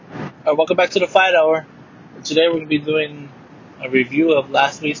Welcome back to the Fight Hour. Today we're going to be doing a review of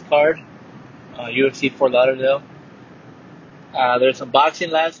last week's card, UFC Fort Lauderdale. There's some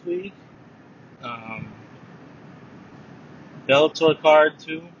boxing last week, um, Bellator card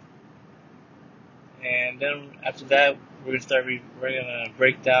too, and then after that we're gonna we're gonna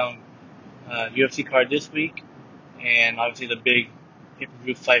break down UFC card this week, and obviously the big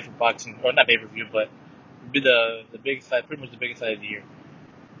pay-per-view fight for boxing, or not pay-per-view, but be the biggest fight, pretty much the biggest fight of the year.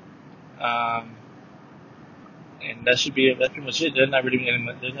 Um, and that's pretty much it. There's not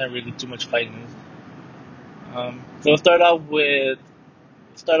really too much fighting news. So we'll start off with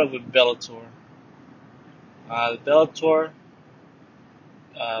Bellator. Bellator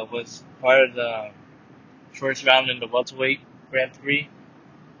was part of the first round in the welterweight Grand Prix.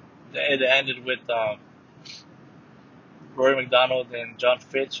 It ended with Rory McDonald and John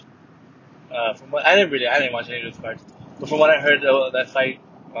Fitch. From what I didn't watch any of those fights, but from what I heard, that fight,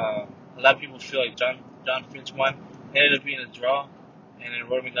 a lot of people feel like John Fitch won. It ended up being a draw, and then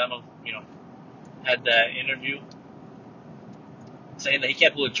Rory McDonald, had that interview saying that he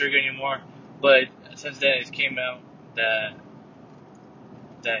can't pull the trigger anymore. But since then, it came out that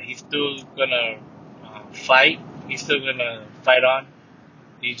he's still gonna fight. He's still gonna fight on.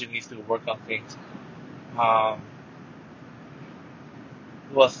 He just needs to work on things. Um,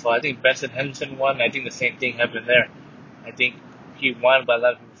 who else fought? I think Benson Henderson won. I think the same thing happened there. I think he won, but a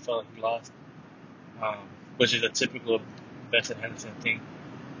lot of people felt he lost, um, which is a typical Benson Henderson thing.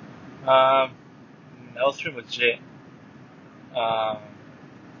 Um, that was pretty much it. Um,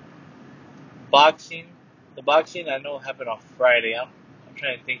 boxing. The boxing I know happened on Friday. I'm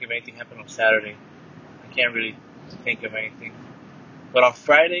trying to think if anything happened on Saturday. I can't really think of anything. But on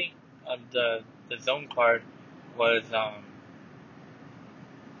Friday, the zone card was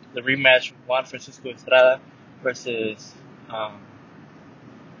the rematch Juan Francisco Estrada versus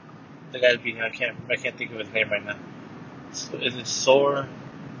the guy beat him. I can't think of his name right now. Is it Sore?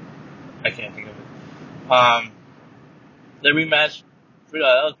 I can't think of it. The rematch, that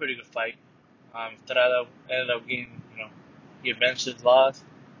was a pretty good fight. Estrada ended up getting, he avenged his loss.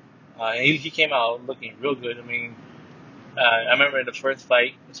 He came out looking real good. I mean, I remember in the first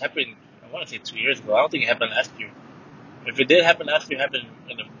fight, which happened, I want to say 2 years ago. I don't think it happened last year. If it did happen last year, it happened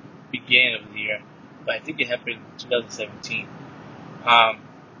in the beginning of the year. But I think it happened in 2017. Um,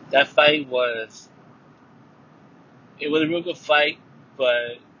 that fight it was a real good fight,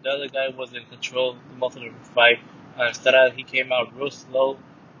 but the other guy was in control most of the fight. Instead of, he came out real slow.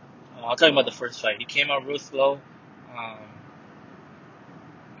 I'm talking about the first fight. He came out real slow. Um,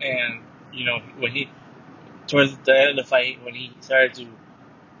 and, when towards the end of the fight, when he started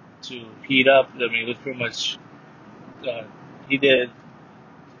to heat up, I mean, it was pretty much, uh, he did,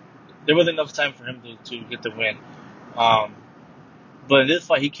 there wasn't enough time for him to get the win. Um, but in this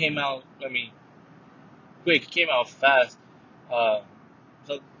fight, he came out, I mean, quick, he came out fast. Uh,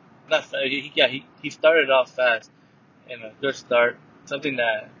 so, not fast, he started off fast in a good start, something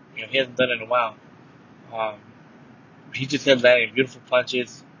that, he hasn't done in a while. Um, he just kept landing beautiful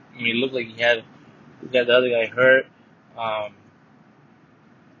punches. I mean, it looked like he got the other guy hurt. Um,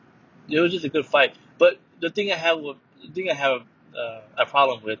 it was just a good fight. But the thing I have a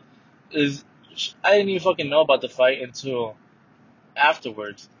problem with is I didn't even fucking know about the fight until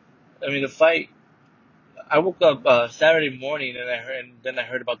afterwards. I mean, the fight. I woke up Saturday morning and then I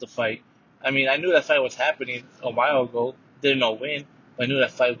heard about the fight. I mean, I knew that fight was happening a while ago. Didn't know when, but I knew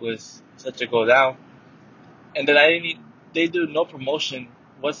that fight was set to go down. And then I didn't. They do no promotion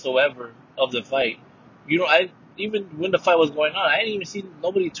whatsoever of the fight. I even when the fight was going on, I didn't even see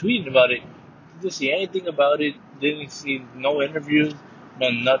nobody tweeting about it. Didn't see anything about it. Didn't see no interviews, no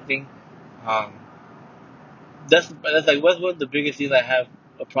nothing. Um, that's like what's one of the biggest things I have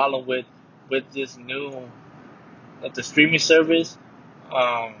a problem with this new the streaming service,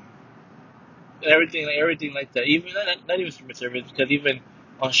 um, and everything like that. Even not even streaming service because even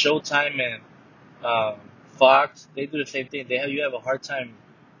on Showtime and Fox, they do the same thing. You have a hard time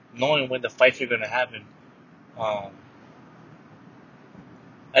knowing when the fights are gonna happen. Um,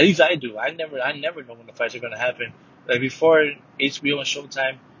 at least I do. I never know when the fights are gonna happen. Like before HBO and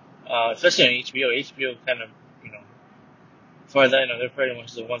Showtime, especially on HBO kind of, you know, as far as I know, they're pretty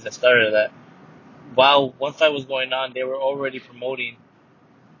much the ones that started that. While one fight was going on, they were already promoting.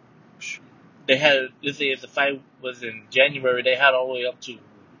 They had, let's say, if the fight was in January, they had all the way up to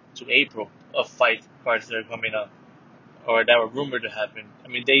April of fight cards that are coming up or that were rumored to happen. I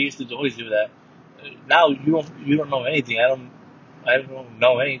mean, they used to always do that. Now you don't know anything. I don't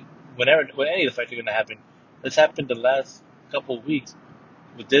know when any of the fights are gonna happen. This happened the last couple of weeks.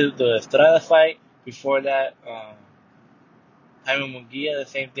 We did the Estrada fight. Before that, Jaime Munguia, the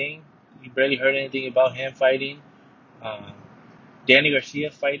same thing. You barely heard anything about him fighting. Uh, Danny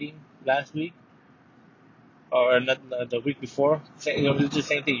Garcia fighting last week or not the week before. It's the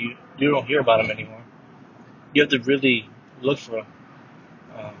same thing. You don't hear about him anymore. You have to really look for him.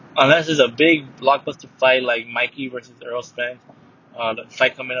 Unless it's a big blockbuster fight like Mikey versus Earl Spence, the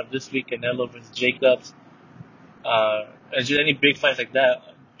fight coming up this week, Canelo versus Jacobs, and just any big fights like that,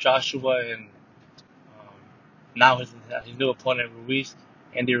 Joshua and um, now his new opponent Ruiz,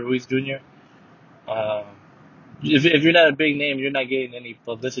 Andy Ruiz Jr. Um, if you're not a big name, you're not getting any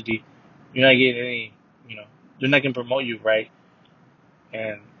publicity. You're not getting any, you know, they're not gonna promote you right,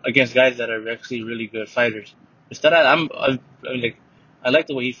 and against guys that are actually really good fighters. Instead, I like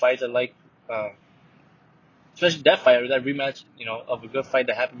the way he fights. I like. Um, Especially that fight, or that rematch, of a good fight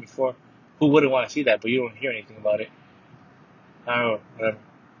that happened before. Who wouldn't want to see that? But you don't hear anything about it. I don't know. Whatever.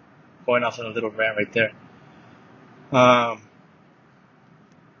 Going off on a little rant right there. Um,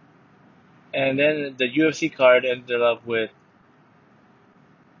 and then the UFC card ended up with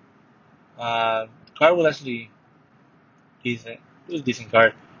card was actually decent. It was a decent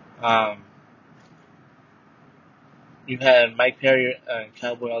card. Um, you had Mike Perry and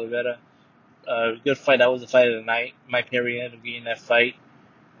Cowboy Oliveira. Good fight. That was the fight of the night. Mike Perry ended up getting that fight.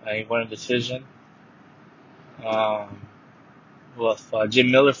 He won a decision. Um, who else?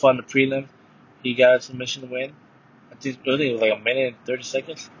 Jim Miller fought in the prelim. He got a submission win. I think it was like a minute and 30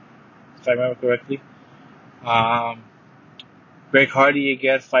 seconds, if I remember correctly. Um, Greg Hardy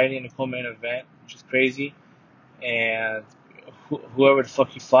again fighting in the co-main event, which is crazy. And whoever the fuck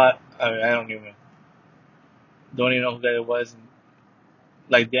he fought, I don't even know who that was.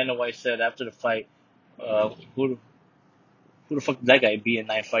 Like Dana White said after the fight, uh, who who the fuck did that guy be in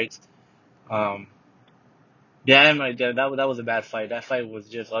 9 fights? Um, yeah, that was a bad fight. That fight was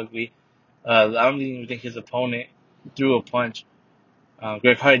just ugly. I don't even think his opponent threw a punch.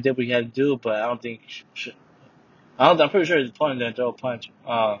 Greg Hardy did what he had to do, but I don't think I'm pretty sure his opponent didn't throw a punch.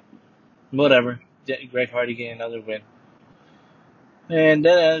 Whatever. Greg Hardy getting another win. And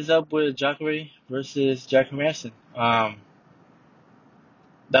that ends up with Jacare versus Jack Hermanson.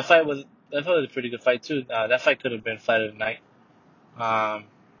 That fight was a pretty good fight too. That fight could have been fight of the night. Um,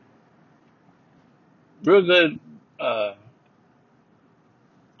 real good. Uh,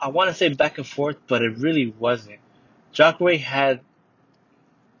 I want to say back and forth, but it really wasn't. Jacare had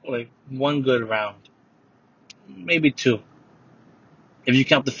like one good round, maybe two, if you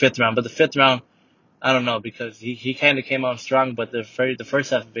count the fifth round. But the fifth round, I don't know because he kind of came out strong, but the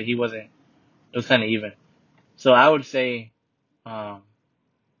first half of it he wasn't. It was kind of even. So I would say, um,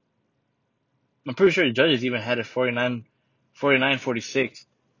 I'm pretty sure the judges even had it 49-46,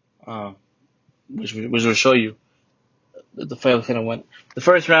 um, which will show you that the fight kind of went. The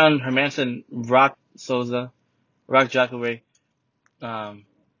first round, Hermanson rocked Jacare, um,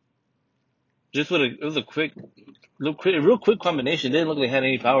 just it was a real quick combination. It didn't look like it had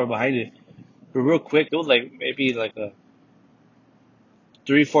any power behind it, but real quick. It was like maybe like a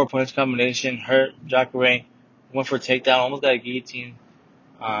 3-4 punch combination. Hurt Jacare, went for a takedown, almost got a guillotine,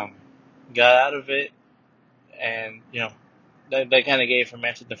 um, got out of it, and that kind of gave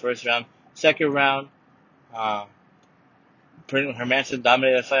Hermanson the first round. Second round, um, Hermanson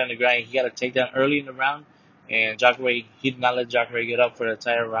dominated the fight on the ground. He got a takedown early in the round, and Jacare he did not let Jacare get up for the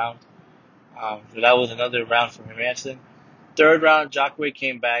entire round. So that was another round for Hermanson. Third round, Jacare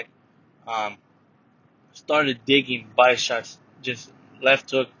came back, um, started digging body shots, just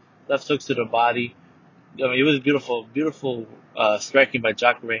left hook, left hooks to the body. I mean, it was beautiful, beautiful striking by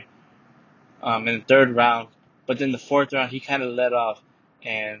Jacare in the third round. But then the fourth round, he kind of let off,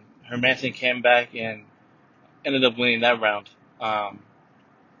 and Hermanson came back and ended up winning that round.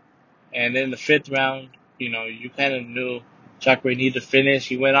 And then the fifth round, you kind of knew Jacare needed to finish.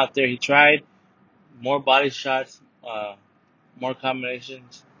 He went out there, he tried more body shots, more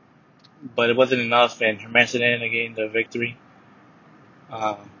combinations, but it wasn't enough, and Hermanson ended up getting the victory.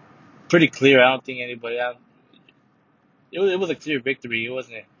 Um, Pretty clear. I don't think anybody. It was a clear victory. It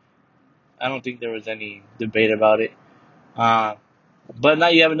wasn't. I don't think there was any debate about it. Uh, but now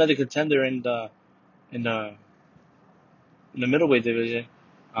you have another contender in the in the middleweight division.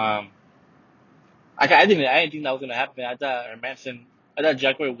 Um, I didn't think that was gonna happen. I thought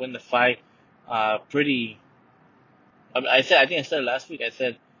Jacare would win the fight. Pretty. I think I said it last week. I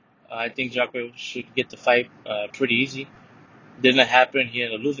said I think Jacare should get the fight pretty easy. Didn't happen. He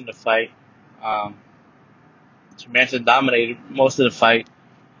ended up losing the fight. Um, Manson dominated most of the fight.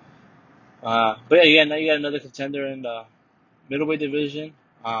 But yeah, now you got another contender in the middleweight division.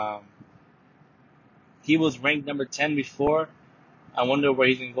 Um, he was ranked number 10 before. I wonder where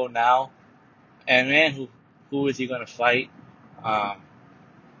he's gonna go now. And man, who is he gonna fight? Um,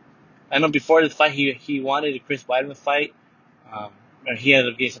 I know before this fight he wanted a Chris Weidman fight. Um, and he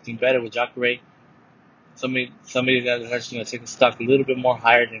ended up getting something better with Jacare. Somebody that is actually going to take the stock a little bit more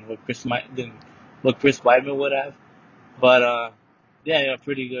higher than what Chris Weidman would have. But yeah,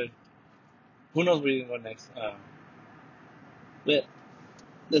 pretty good. Who knows where he's going to go next? But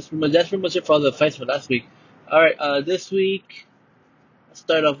that's pretty much it for all the fights for last week. All right, this week let's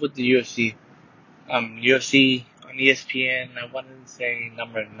start off with the UFC. UFC on ESPN. I wanted to say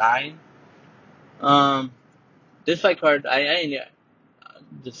number 9. Um, this fight card,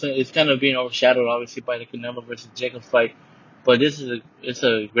 it's kind of being overshadowed obviously by the Canelo versus Jacob fight, but it's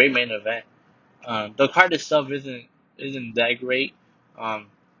a great main event. The card itself isn't that great. Um,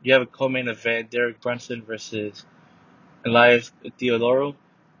 you have a co-main event: Derek Brunson versus Elias Theodoro.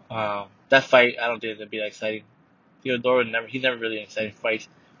 That fight, I don't think it's gonna be that exciting. He's never really an exciting fight.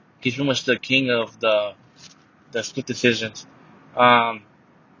 He's pretty much the king of the split decisions. Um,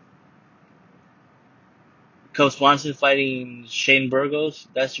 Cub Swanson fighting Shane Burgos.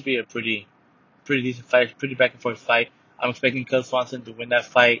 That should be a pretty decent fight, pretty back and forth fight. I'm expecting Cub Swanson to win that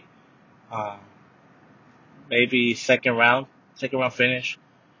fight. Um, maybe second round finish.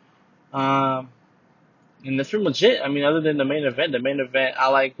 Um, and that's pretty much it. I mean, other than the main event, I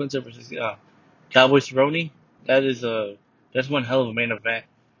like Quinter versus Cowboy Cerrone. That's one hell of a main event.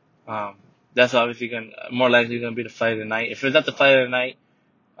 Um, that's obviously more likely gonna be the fight of the night. If it's not the fight of the night,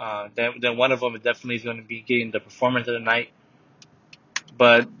 then one of them is definitely going to be getting the performance of the night.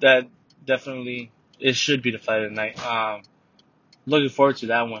 But that definitely it should be the fight of the night. Looking forward to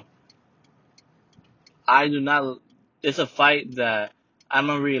that one. I do not. It's a fight that I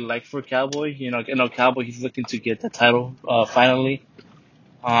don't really like for Cowboy. Cowboy. He's looking to get the title finally.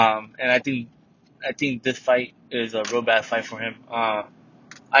 And I think this fight is a real bad fight for him.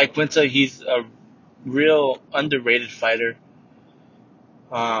 Quinta, he's a real underrated fighter.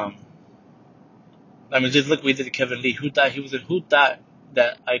 Um, I mean, just look what we did to Kevin Lee. Who thought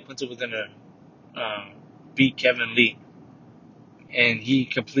that Quinta was gonna um, beat Kevin Lee? And he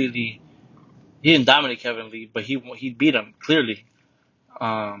didn't dominate Kevin Lee, but he beat him clearly.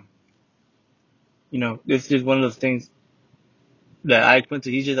 Um, this is one of those things that Quinta,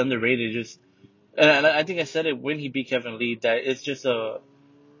 he's just underrated. And I think I said it when he beat Kevin Lee that it's just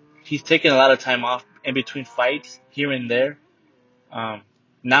he's taking a lot of time off in between fights here and there. Um,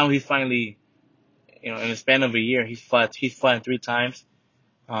 now he's finally, in the span of a year, he's fought 3 times.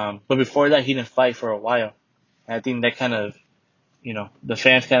 But before that, he didn't fight for a while. And I think that kind of, the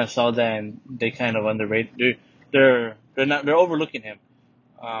fans kind of saw that and they kind of underrated. They're overlooking him.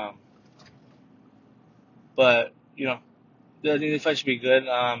 Um, but I think this fight should be good.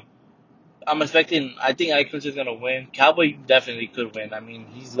 I think Ike's is gonna win. Cowboy definitely could win. I mean,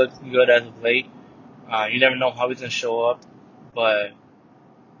 he's looking good as of late. You never know how he's gonna show up, but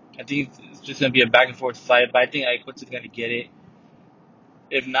I think it's just gonna be a back and forth fight. But I think Ike's is gonna get it.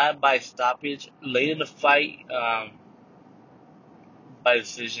 If not by stoppage, late in the fight, by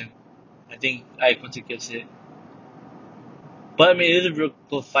decision. I think Ike's gets it. But I mean, it is a real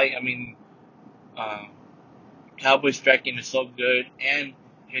close fight. I mean, um, Cowboy striking is so good, and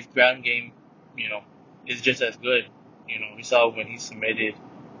his ground game, you know, is just as good. We saw when he submitted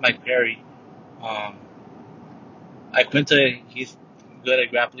Mike Perry. Um, Quinta, he's good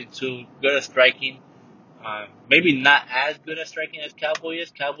at grappling too, good at striking. Maybe not as good at striking as Cowboy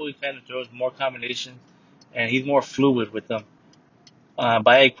is. Cowboy kind of throws more combinations, and he's more fluid with them.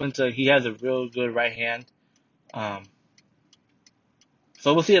 By Quinta, he has a real good right hand. Um,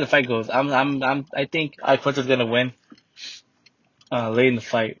 so we'll see how the fight goes. I think Quinta's gonna win late in the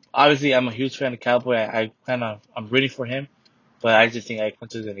fight. Obviously, I'm a huge fan of Cowboy. I'm rooting for him, but I just think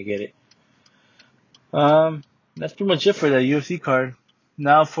Quinta's gonna get it. That's pretty much it for the UFC card.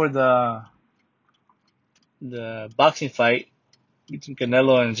 Now for the boxing fight between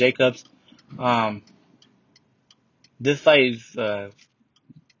Canelo and Jacobs. Um, this fight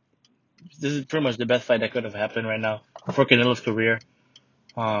this is pretty much the best fight that could have happened right now for Canelo's career.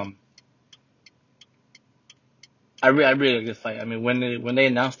 Um, I really like this fight. I mean, when they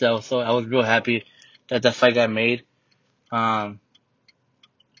announced it, I was real happy that that fight got made. Um,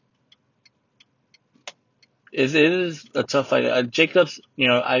 it is a tough fight. Jacobs,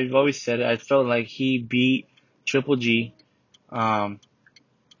 I've always said it. I felt like he beat Triple G. Um,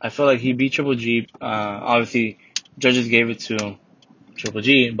 I felt like he beat Triple G. Obviously, judges gave it to Triple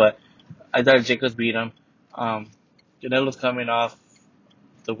G, but I thought Jacobs beat him. Um, Canelo's coming off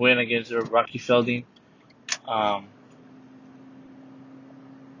the win against Rocky Felding. Um,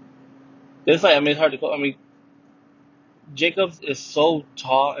 this fight, I mean, it's hard to call. I mean, Jacobs is so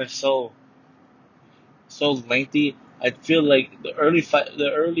tall and so lengthy. I feel like the early fight,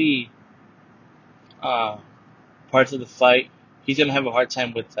 the early uh, parts of the fight, he's gonna have a hard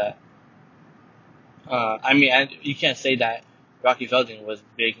time with that. I mean, you can't say that Rocky Felding was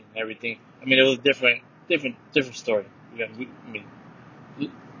big and everything. I mean, it was different story. I mean,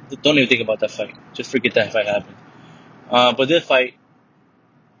 don't even think about that fight. Just forget that fight happened. But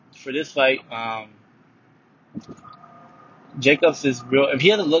for this fight, Jacobs is real. If he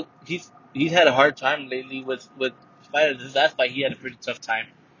had a look, he's had a hard time lately with fighters. His last fight, he had a pretty tough time.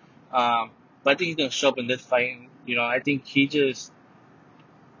 Um, but I think he's gonna show up in this fight. You know, I think he just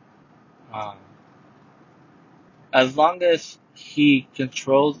um, as long as he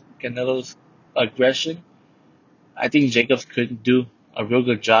controls Canelo's aggression, I think Jacobs could do a real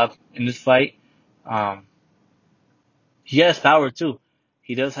good job in this fight. Um, he has power too.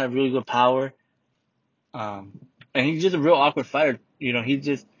 He does have really good power. Um, and he's just a real awkward fighter. You know,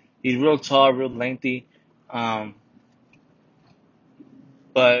 he's real tall, real lengthy. Um,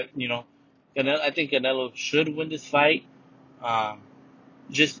 but I think Canelo should win this fight. Um,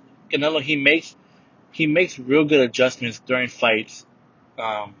 just Canelo, he makes real good adjustments during fights.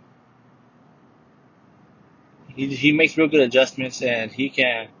 Um, he makes real good adjustments, and he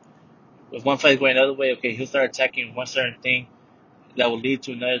can. If one fight is going another way, okay, he'll start attacking one certain thing that will lead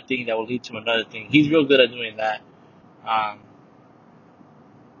to another thing that will lead to another thing. He's real good at doing that. Um,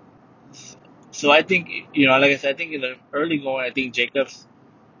 so I think like I said, I think in the early going, I think Jacobs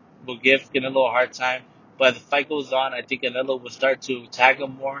will give Canelo a hard time. But as the fight goes on, I think Canelo will start to tag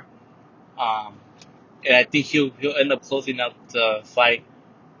him more. Um, and I think he'll end up closing out the fight.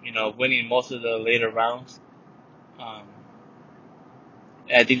 Winning most of the later rounds. Um,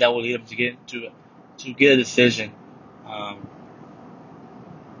 and I think that will lead him to get a decision. Um,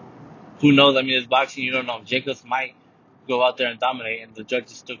 who knows? I mean, it's boxing. You don't know. Jacobs might go out there and dominate, and the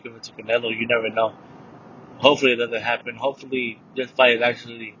judges still give it to Canelo. You never know. Hopefully, it doesn't happen. Hopefully, this fight is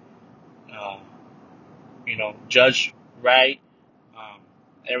actually, uh, judged right. Um,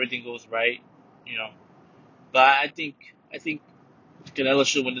 everything goes right. You know, but I think Canelo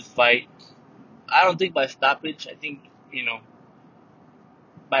should win this fight. I don't think by stoppage. I think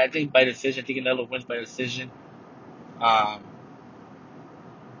by decision. I think Canelo wins by decision. Um,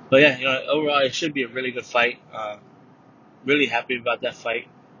 but yeah, overall, it should be a really good fight. Really happy about that fight,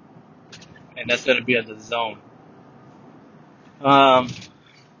 and that's gonna be at the zone. Um,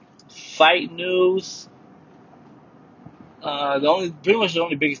 fight news. Pretty much the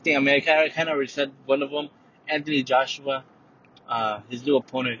only biggest thing. I mean, I kind of already said one of them. Anthony Joshua, his new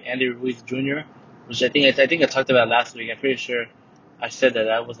opponent, Andy Ruiz Jr., which I think I talked about last week. I'm pretty sure I said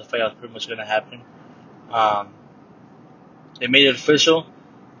that was the fight that was pretty much gonna happen. Um, they made it official,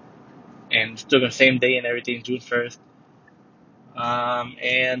 and still the same day and everything, June 1st.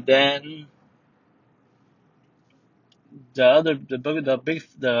 And then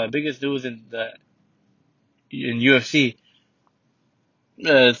the biggest news in UFC.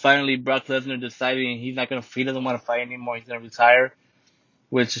 Finally, Brock Lesnar deciding he doesn't want to fight anymore. He's gonna retire,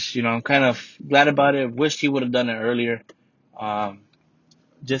 which I'm kind of glad about it. Wished he would have done it earlier, um,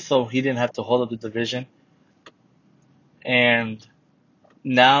 just so he didn't have to hold up the division. And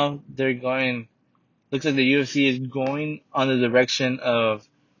now they're going. Looks like the UFC is going on the direction of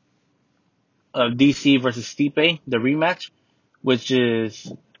DC versus Stipe, the rematch, which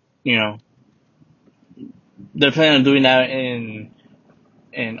is, you know, they're planning on doing that in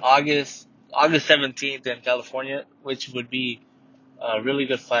August 17th in California, which would be a really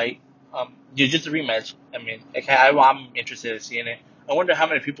good fight. Just a rematch. I mean, I'm interested in seeing it. I wonder how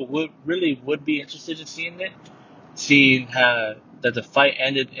many people would be interested in seeing it, seeing that the fight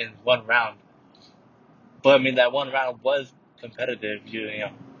ended in one round. But I mean, that one round was competitive.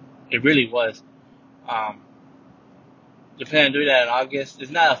 It really was. Um, they're planning on doing that in August. It's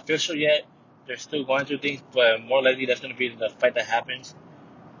not official yet. They're still going through things, but more likely that's going to be the fight that happens.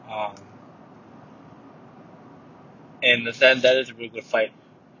 Um, and that is a really good fight.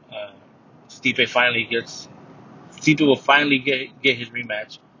 Uh, Stipe finally gets Stipe will finally get his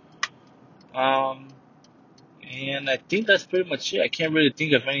rematch. Um, and I think that's pretty much it. I can't really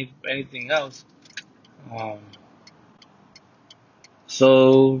think of anything else. Um,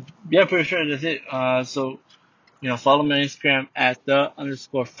 so yeah, pretty sure that's it. So follow me on Instagram at the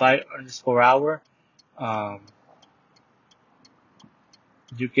underscore fight underscore hour. Um,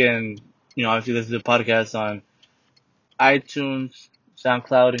 you can obviously listen to the podcast on iTunes,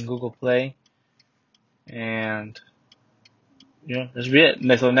 SoundCloud, and Google Play. And that's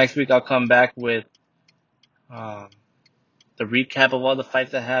it. So next week I'll come back with um, the recap of all the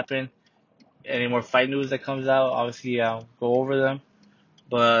fights that happened. Any more fight news that comes out, obviously I'll go over them.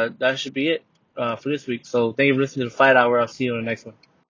 But that should be it for this week. So thank you for listening to the Fight Hour. I'll see you in the next one.